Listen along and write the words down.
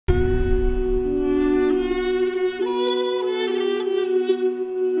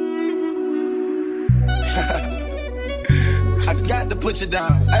put you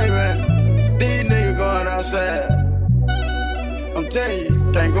down. Hey man, these niggas going outside. I'm telling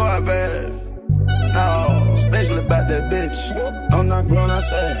you, can't go out bad. No, especially about that bitch. I'm not going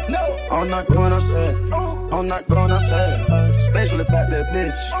outside. I'm not going outside. I'm not going outside. Especially about that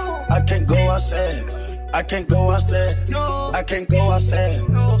bitch. I can't go outside. I can't go outside. I can't go outside.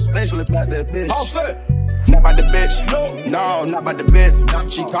 Especially about that bitch. All set. Not about the bitch, no, not about the bitch.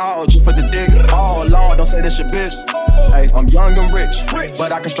 She called you for the dick. Oh Lord, don't say this your bitch. Hey, I'm young and rich,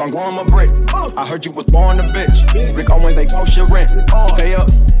 but I can strong arm a brick. I heard you was born a bitch. Rick Owens, they cost your rent. Pay up,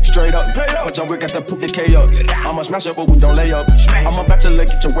 straight up. But John Wick got to put the K up. I'ma smash up, but we don't lay up. I'm about to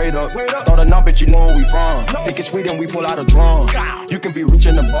get your weight up. Throw the number, bitch, you know where we from. Think it's sweet and we pull out a drum. You can be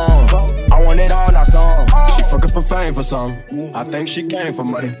reaching the bomb. I want it all, not some. She fucking for fame for some. I think she came for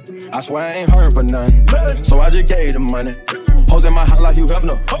money. I swear I ain't heard for none. So I just gave the money. Hoes in my house like you have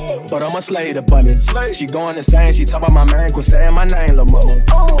no, but I'ma slay the bunnies. She going insane, she talk about my man, quit saying my name, lil' mama.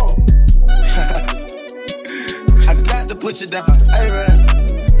 I got to put you down. Hey man,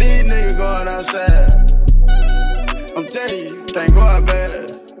 these niggas going outside. I'm telling you, can't go out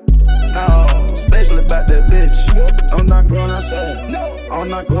bad. No, especially about that bitch. I'm not going outside. I'm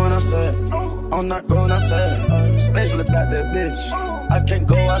not going outside. I'm not going outside. Especially about that bitch. I can't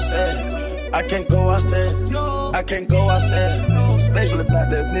go outside. I can't go outside. I can't go outside. Especially about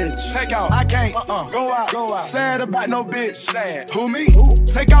that bitch. Takeoff. I can't go out. Sad about no bitch. Sad. Who me?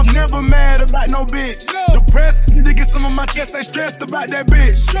 Takeoff never mad about no bitch. Depressed, need to get some of my chest. Ain't stressed about that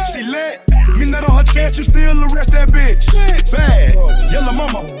bitch. She lit. Me nut on her chest, you still arrest that bitch. Bad. Yellow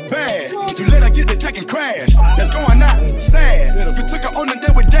mama. Bad. You let her get the check and crash. That's going out. Sad. You took her on the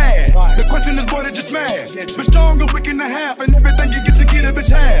day with dad. The question is, boy, did you smash? But stronger, week and a half, and everything you get to get a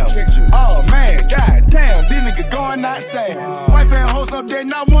bitch half. Oh man, goddamn, these niggas going outside. Wife and hoes up there,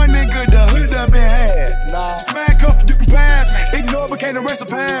 not one nigga, the hood up been had. Smack up, you can pass. Ignore, but can't erase a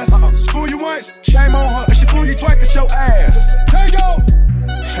pass. She fool you once, shame on her. If she fool you twice, it's your ass. Takeoff.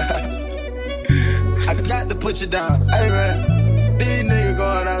 I got to put you down. Hey man, these niggas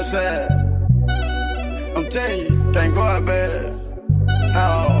going outside. I'm telling you, can't go out bad.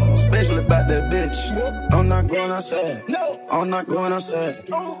 No, especially about that bitch. I'm not going outside. I'm not going outside.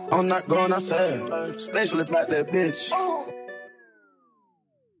 I'm not going outside. Especially about that bitch.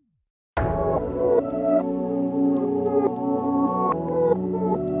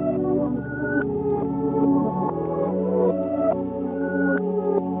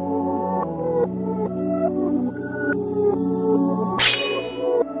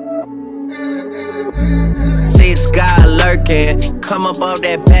 Guy lurking, come up off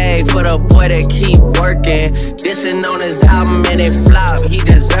that bag for the boy that keep working. Dissing on his album and it flop, he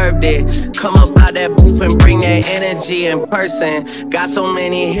deserved it. Come up out that booth and bring that energy in person. Got so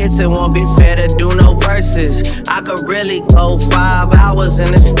many hits, it won't be fair to do no verses. I could really go 5 hours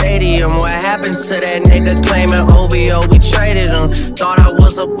in the stadium. What happened to that nigga claiming OVO? We traded him. Thought I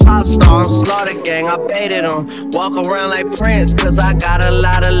was a pop star on Slaughter Gang, I baited him. Walk around like Prince, cause I got a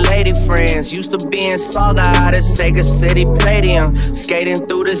lot of lady friends. Used to be in Saga out at Sega City Palladium. Skating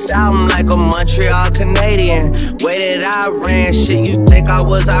through this album like a Montreal Canadian. Way that I ran, shit, you think I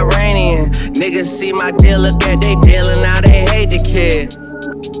was Iranian. Niggas see my deal, look at they deal, and now they hate the kid.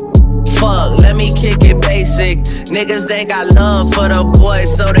 Fuck, let me kick it basic. Niggas ain't got love for the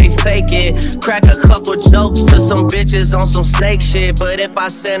boys, so they fake it. Crack a couple jokes to some bitches on some snake shit. But if I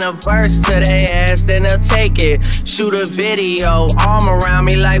send a verse to their ass, then they'll take it. Shoot a video, arm around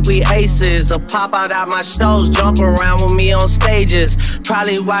me like we aces. Or pop out my shows, jump around with me on stages.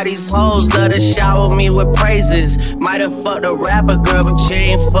 Probably why these hoes love to shower me with praises. Might have fucked a rapper girl, but she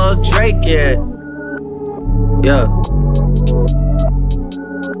ain't fucked Drake yet. Yeah.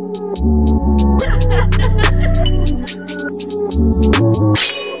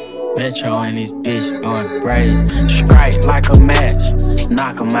 Metro and this bitch going crazy. Strike like a match,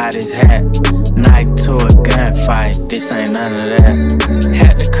 knock him out his hat. Knife to a gunfight, this ain't none of that.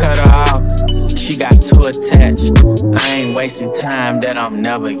 Had to cut her off, she got too attached. I ain't wasting time that I'm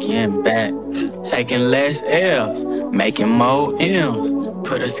never getting back. Taking less L's, making more M's.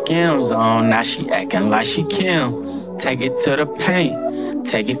 Put her skims on, now she acting like she Kim. Take it to the paint,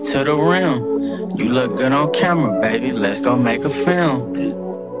 take it to the rim. You look good on camera, baby, let's go make a film.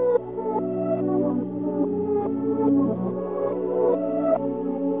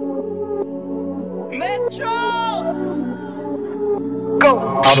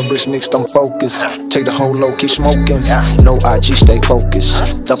 All the bricks mixed, I'm focused. Take the whole low, keep smoking. No IG, stay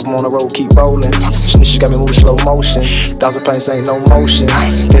focused. Dump them on the road, keep rolling. She got me moving slow motion. 1,000 planes ain't no motion.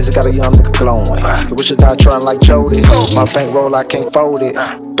 Kids got a young nigga glowing. Wish I die trying like Jody. My bankroll, I can't fold it.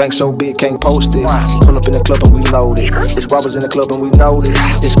 Bank so big, can't post it. Pull up in the club and we loaded. It's robbers in the club and we know this.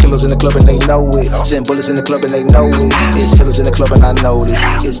 It's killers in the club and they know it. Send bullets in the club and they know it. It's killers in the club and I know this.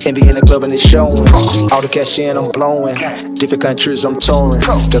 It's envy in the club and it's showing. All the cash in, I'm blowing. Different countries, I'm touring.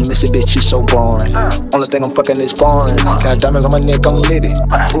 The missy bitch is so boring. Only thing I'm fucking is foreign. Got diamonds on my neck, gon' lit it.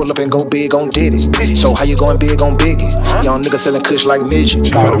 Pull up and go big, gon' did it. So how you going big, gon' big it? Young nigga selling kush like midget.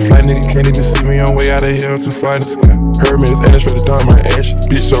 She caught a fly, nigga can't even see me on way out of here. I'm too fly in the sky. Heard me this ass for the dumb, my ass.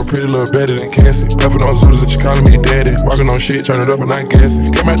 Bitch so pretty, look better than Cassie. Puffin' on Zooters and she calling me daddy. Walking on shit, turn it up and not gassing.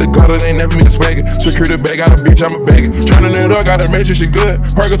 Came out the gutter, they ain't never me a swagger. Security bag, got a bitch, I'm a bagger. Tryna it up, gotta make sure she good.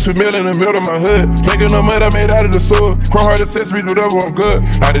 Park a 2 mil in the middle of my hood. Making no mud, I made out of the sewer. Chrome heart accessories, whatever, I'm good.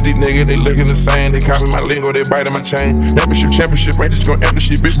 Out of these niggas, they looking the same. They copy my lingo, they biting my chain. Championship, ain't just gon' after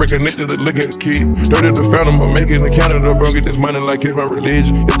shit. Bitch break a neck to look at the kid. Dirty the phantom, but make it in Canada, bro. Get this money like it's my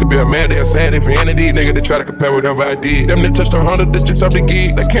religion. It could be a mad day or sad day for any of these niggas. They try to compare whatever I did. Them they touched 100 digits of the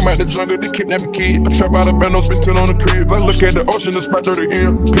gig. They came out the jungle, they kidnapped a kid. I trap out a bando, spend 10 on the crib. I look at the ocean, the spot 30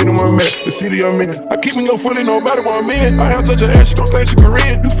 in. Peter one man, the city I'm in. I keep me no fully, no matter what I'm in. I have touch her ass, she gon' think she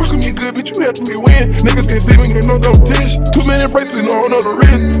Korean. You fucking me good, bitch, you have to me win. Niggas can't see me, get no competition. 2 million bracelets, no on the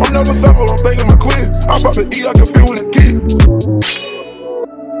wrist. I'm never sober, I'm thinking my quiz. I'm about to eat, I can feel when it get.